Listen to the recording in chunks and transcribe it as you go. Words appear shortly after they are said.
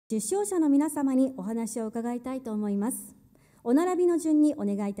受賞者の皆様にお話を伺いたいと思います。お並びの順にお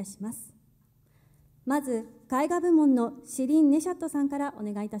願いいたします。まず、絵画部門のシリン・ネシャットさんからお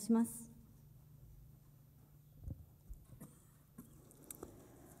願いいたします。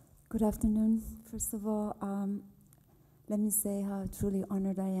Good afternoon. First of all, let me say how truly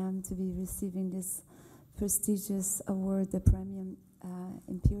honored I am to be receiving this prestigious award, the Praemium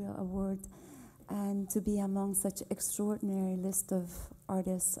Imperiale Award, and to be among such extraordinary list of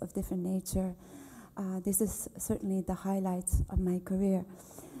artists of different nature. This is certainly the highlight of my career.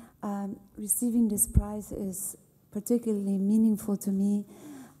 Receiving this prize is particularly meaningful to me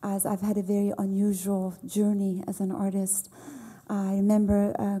as I've had a very unusual journey as an artist. I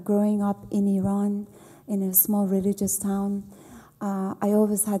remember growing up in Iran in a small religious town. I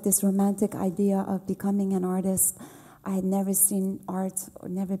always had this romantic idea of becoming an artist. I had never seen art or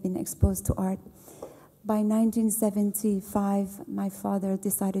never been exposed to art. By 1975, my father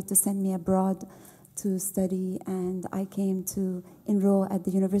decided to send me abroad to study, and I came to enroll at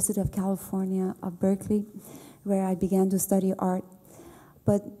the University of California of Berkeley, where I began to study art.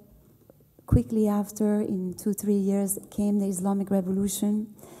 But quickly after, in 2-3 years, came the Islamic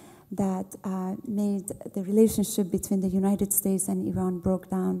Revolution that made the relationship between the United States and Iran broke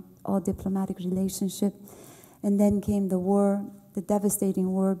down, all diplomatic relationship. And then came the war, the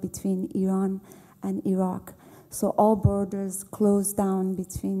devastating war between Iran and Iraq. So all borders closed down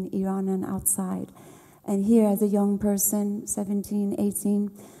between Iran and outside. And here as a young person, 17,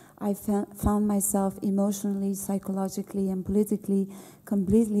 18, I found myself emotionally, psychologically, and politically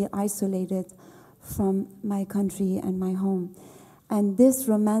completely isolated from my country and my home. And this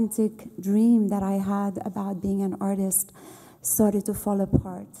romantic dream that I had about being an artist started to fall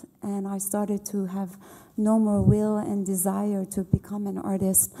apart. And I started to have no more will and desire to become an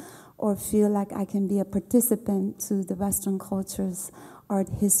artist or feel like I can be a participant to the Western culture's art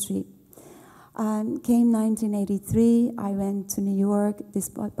history. Came 1983, I went to New York.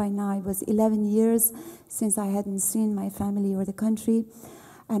 By now it was 11 years since I hadn't seen my family or the country,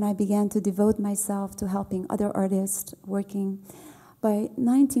 and I began to devote myself to helping other artists working. By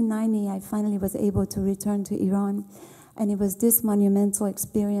 1990, I finally was able to return to Iran, and it was this monumental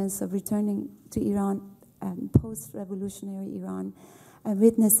experience of returning to Iran, post-revolutionary Iran, and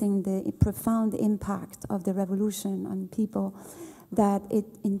witnessing the profound impact of the revolution on people, that it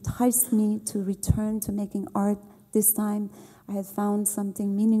enticed me to return to making art. This time I had found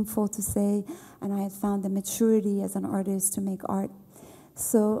something meaningful to say, and I had found the maturity as an artist to make art.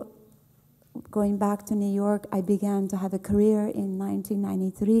 So going back to New York, I began to have a career in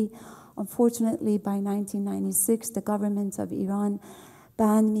 1993. Unfortunately, by 1996, the government of Iran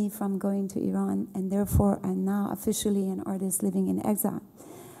banned me from going to Iran, and therefore I'm now officially an artist living in exile.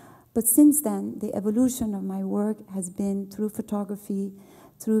 But since then, the evolution of my work has been through photography,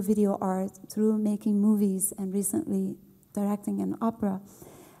 through video art, through making movies, and recently directing an opera,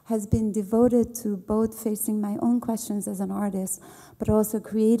 has been devoted to both facing my own questions as an artist, but also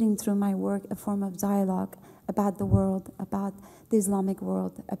creating through my work a form of dialogue about the world, about the Islamic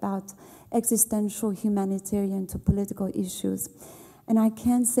world, about existential humanitarian to political issues. And I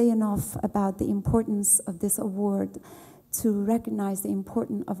can't say enough about the importance of this award to recognize the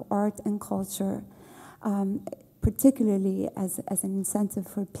importance of art and culture, particularly as an incentive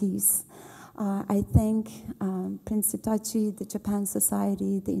for peace. I thank Prince Hitachi, the Japan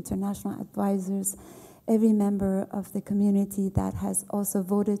Society, the international advisors, every member of the community that has also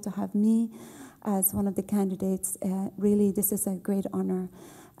voted to have me as one of the candidates. Really, this is a great honor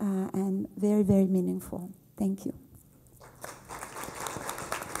and very, very meaningful. Thank you.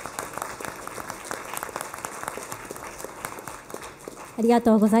 ありが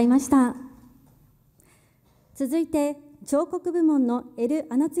とうございました。続いて彫刻部門の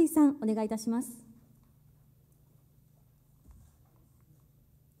アナツイさん、お願いいたします。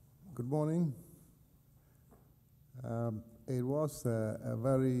Good morning. It was a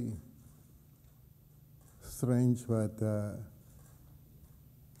very strange but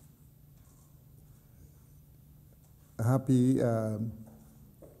happy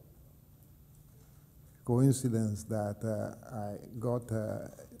coincidence that I got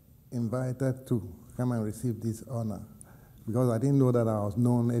invited to come and receive this honor, because I didn't know that I was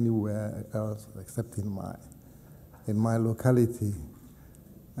known anywhere else except in my locality,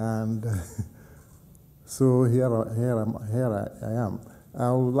 and so here I am.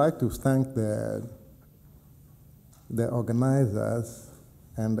 I would like to thank the organizers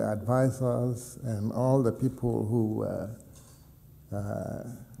and the advisors and all the people who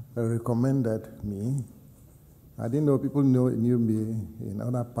recommended me. I didn't know people knew me in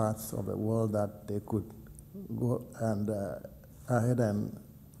other parts of the world, that they could go and ahead and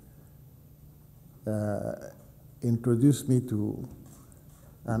introduced me to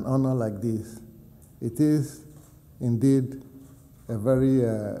an honor like this. It is indeed a very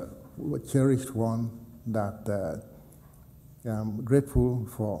cherished one that I'm grateful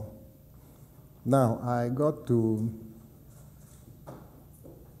for. Now, I got to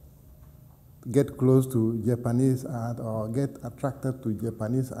get close to Japanese art or get attracted to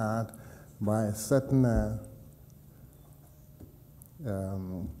Japanese art by certain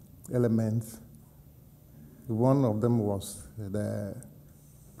elements. One of them was the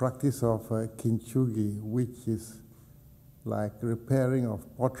practice of kintsugi, which is like repairing of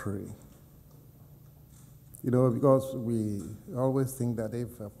pottery. You know, because we always think that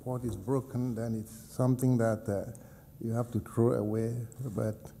if a pot is broken, then it's something that you have to throw away.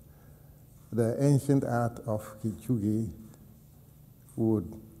 But the ancient art of kintsugi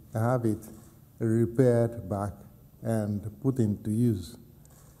would have it repaired back and put into use.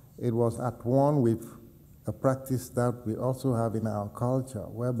 It was at one with a practice that we also have in our culture,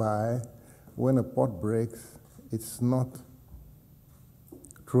 whereby when a pot breaks, it's not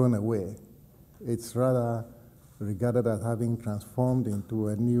thrown away. It's rather regarded as having transformed into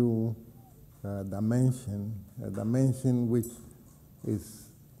a new dimension, a dimension which is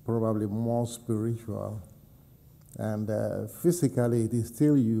probably more spiritual. And physically, it is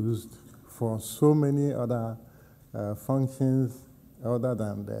still used for so many other functions other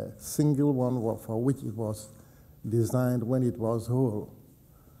than the single one for which it was designed when it was whole.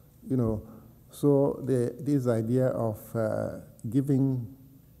 You know, so this idea of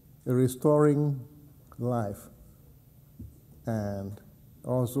restoring life and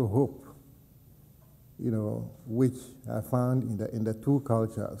also hope, you know, which I found in the two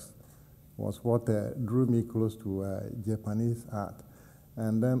cultures was what drew me close to Japanese art.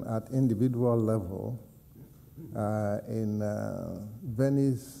 And then at individual level, in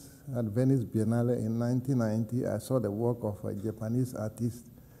Venice, at Venice Biennale in 1990, I saw the work of a Japanese artist.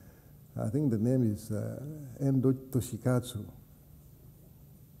 I think the name is Endo Toshikatsu.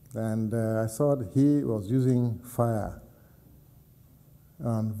 And I saw that he was using fire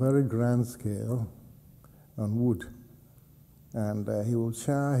on very grand scale on wood. And he would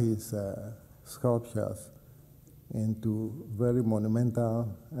share his sculptures into very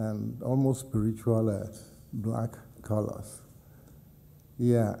monumental and almost spiritual black colors.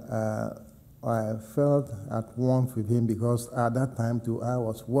 Yeah, I felt at one with him because at that time too I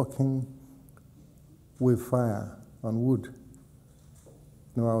was working with fire on wood.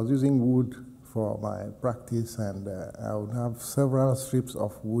 You know, I was using wood for my practice, and I would have several strips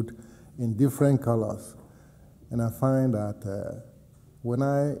of wood in different colors. And I find that when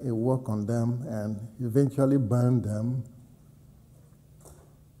I work on them and eventually burn them,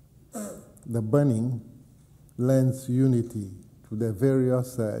 the burning lends unity to the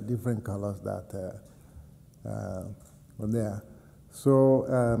various different colors that are there. So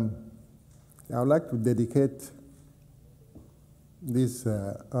I would like to dedicate this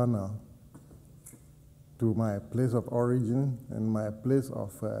honor to my place of origin and my place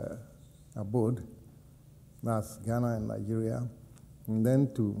of abode, that's Ghana and Nigeria, and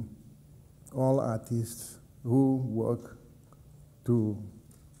then to all artists who work to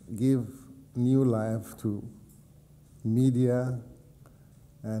give new life to media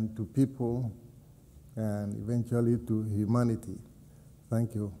and to people and eventually to humanity.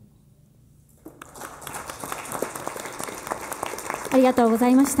 Thank you. ありがとうござ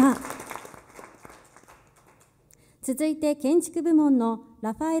いました。続いて建築部門の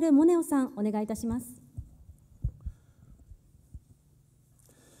ラファエル・モネオさん、お願いいたします。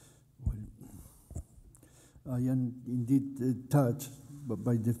I am indeed touched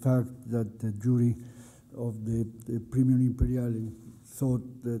by the fact that the jury of the Praemium Imperiale thought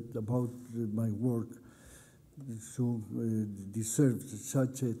that about my work so deserves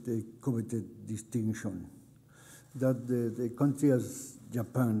such a coveted distinction. That the country as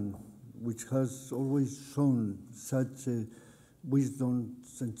Japan, which has always shown such wisdom,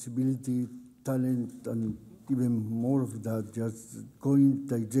 sensibility, talent, and even more of that, just going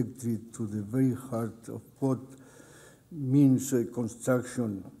directly to the very heart of what means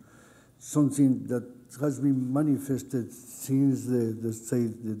construction, something that has been manifested since the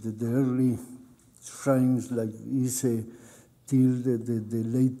early shrines like Ise till the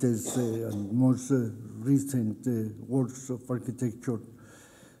latest and most recent works of architecture.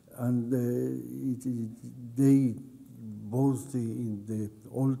 And they both in the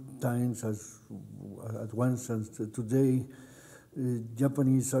old times as at once as today,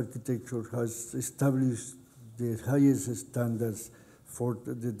 Japanese architecture has established the highest standards for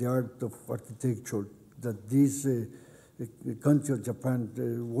the art of architecture, that this the country of Japan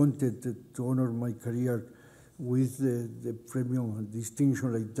wanted to honor my career with the premium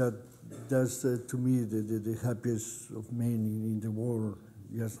distinction like that. That's to me the happiest of men in the world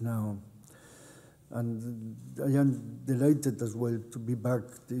just now. And I am delighted as well to be back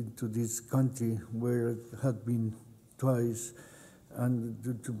into this country where I had been twice, and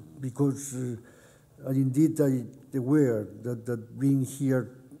because indeed I aware that being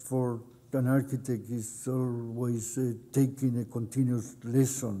here for an architect is always taking a continuous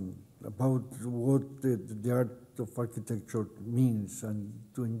lesson about what the art of architecture means, and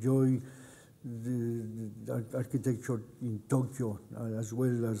to enjoy the architecture in Tokyo as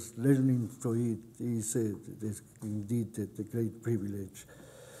well as learning from it is indeed a great privilege.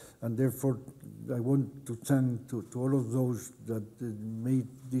 And therefore, I want to thank to all of those that made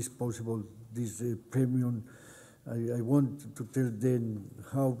this possible, this premium. I want to tell them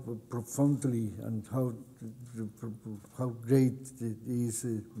how profoundly and how great it is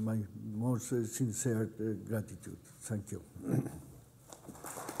my most sincere gratitude. Thank you.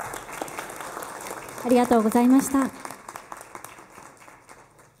 ありがとうございました。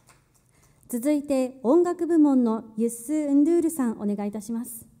続いて音楽部門のユッスー・ンドゥールさん、お願いいたしま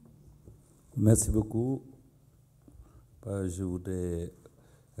す。Merci beaucoup. Je voudrais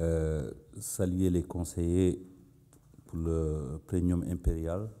saluer les conseillers pour le Praemium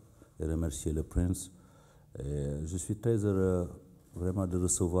Imperiale et remercier le Prince. Je suis très heureux vraiment de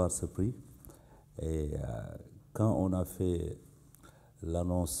recevoir ce prix. Et quand on a fait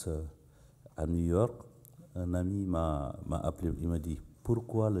l'annonce à New York, un ami m'a appelé, il m'a dit «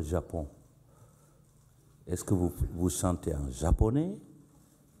 Pourquoi le Japon? Est-ce que vous chantez en japonais?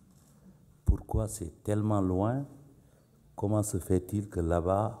 Pourquoi c'est tellement loin? Comment se fait-il que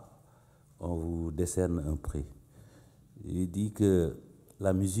là-bas, on vous décerne un prix ?» Il dit que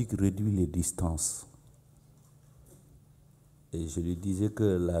la musique réduit les distances. Et je lui disais que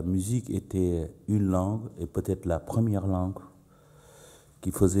la musique était une langue, et peut-être la première langue,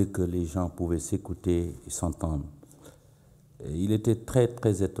 qui faisait que les gens pouvaient s'écouter et s'entendre. Il était très,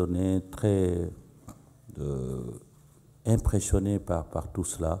 très étonné, très impressionné par tout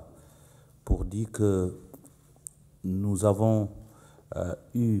cela, pour dire que nous avons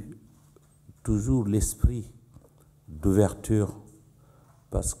eu toujours l'esprit d'ouverture,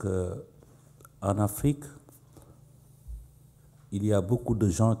 parce qu'en Afrique, il y a beaucoup de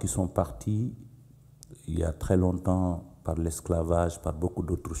gens qui sont partis il y a très longtemps par l'esclavage, par beaucoup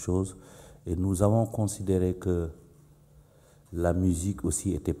d'autres choses, et nous avons considéré que la musique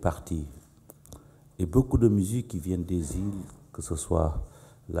aussi était partie. Et beaucoup de musiques qui viennent des îles, que ce soit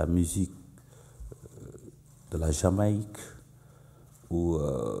la musique de la Jamaïque ou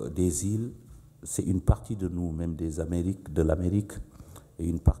des îles, c'est une partie de nous, même des Amériques, de l'Amérique, et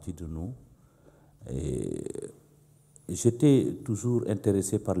une partie de nous. Et j'étais toujours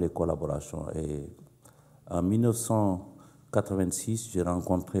intéressé par les collaborations. Et en 1986, j'ai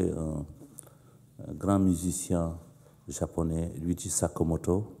rencontré un grand musicien japonais, Ryuichi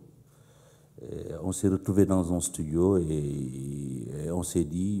Sakamoto. Et on s'est retrouvés dans un studio et on s'est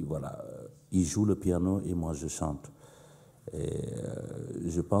dit, voilà, il joue le piano et moi je chante. Et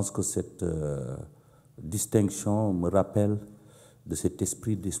je pense que cette distinction me rappelle de cet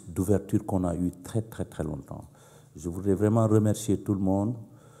esprit d'ouverture qu'on a eu très, très, très longtemps. Je voudrais vraiment remercier tout le monde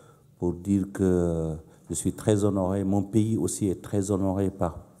pour dire que je suis très honoré. Mon pays aussi est très honoré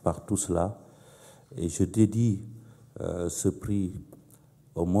par tout cela. Et je dédie ce prix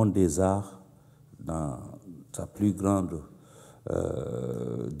au monde des arts dans sa plus grande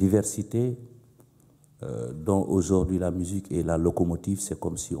diversité, dont aujourd'hui la musique est la locomotive. C'est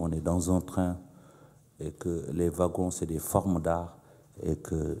comme si on est dans un train et que les wagons, c'est des formes d'art, et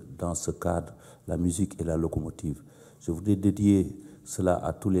que dans ce cadre, la musique est la locomotive. Je voudrais dédier cela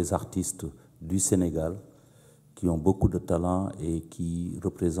à tous les artistes du Sénégal qui ont beaucoup de talent et qui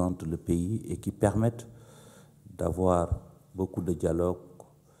représentent le pays et qui permettent d'avoir beaucoup de dialogue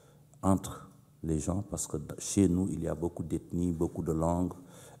entre les gens, parce que chez nous, il y a beaucoup d'ethnies, beaucoup de langues,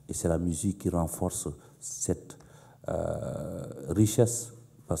 et c'est la musique qui renforce cette richesse,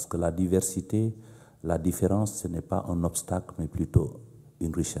 parce que la diversité, la différence, ce n'est pas un obstacle, mais plutôt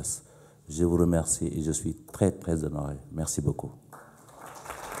une richesse. Je vous remercie et je suis très, très honoré. Merci beaucoup.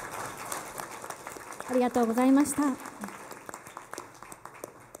 ありがとうございました。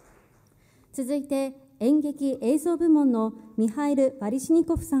続いて演劇映像部門のミハイル・バリシニ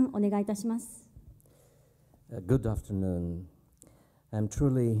コフさん、お願いいたします。Good afternoon. I'm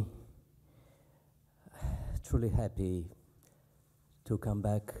truly happy to come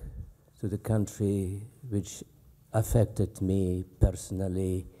back to the country which affected me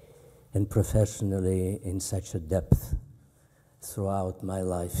personally and professionally in such a depth throughout my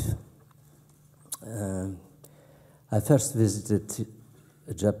life. I first visited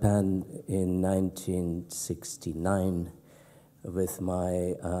Japan in 1969 with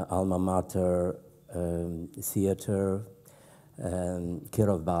my alma mater theater,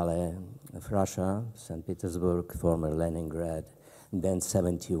 Kirov Ballet of Russia, St. Petersburg, former Leningrad, and then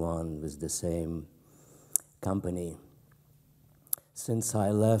 71 with the same company. Since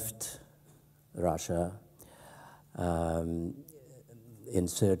I left Russia in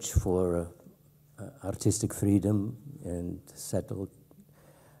search for artistic freedom and settled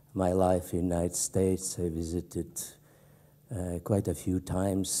my life in the United States, I visited quite a few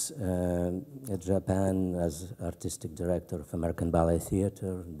times Japan as artistic director of American Ballet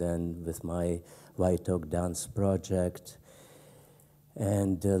Theater, then with my White Oak Dance Project,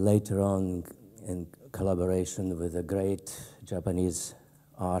 and later on in collaboration with a great Japanese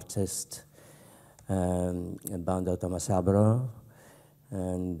artist, Bando Tomasaburo,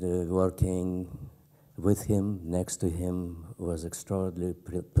 and working with him, next to him, was extraordinarily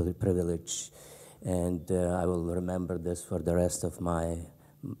privileged. And I will remember this for the rest of my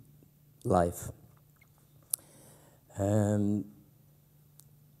life.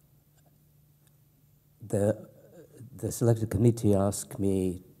 The select committee asked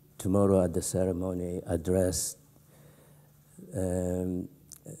me tomorrow at the ceremony address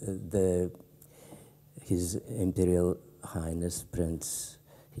His Imperial Highness Prince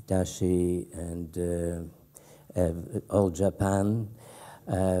Hisashi and all Japan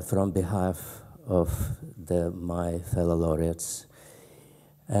from behalf of my fellow laureates.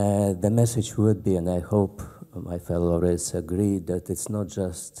 The message would be, and I hope my fellow laureates agree, that it's not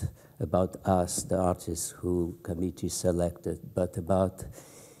just about us, the artists who committee selected, but about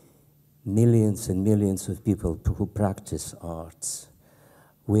millions and millions of people who practice arts.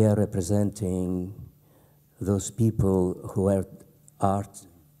 We are representing those people who have art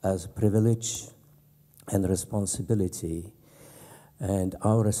as privilege and responsibility. And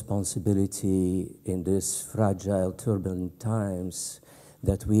our responsibility in these fragile, turbulent times,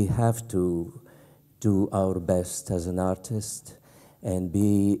 that we have to do our best as an artist and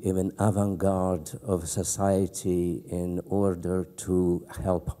be even avant-garde of society in order to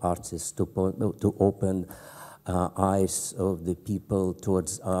help artists to open eyes of the people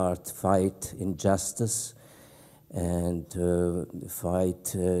towards art, fight injustice, and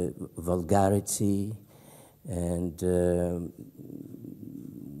fight vulgarity, and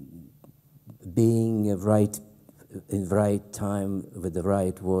being in the right time with the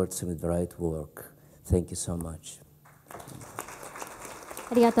right words and with the right work. Thank you so much.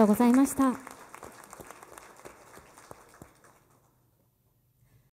 ありがとうございました。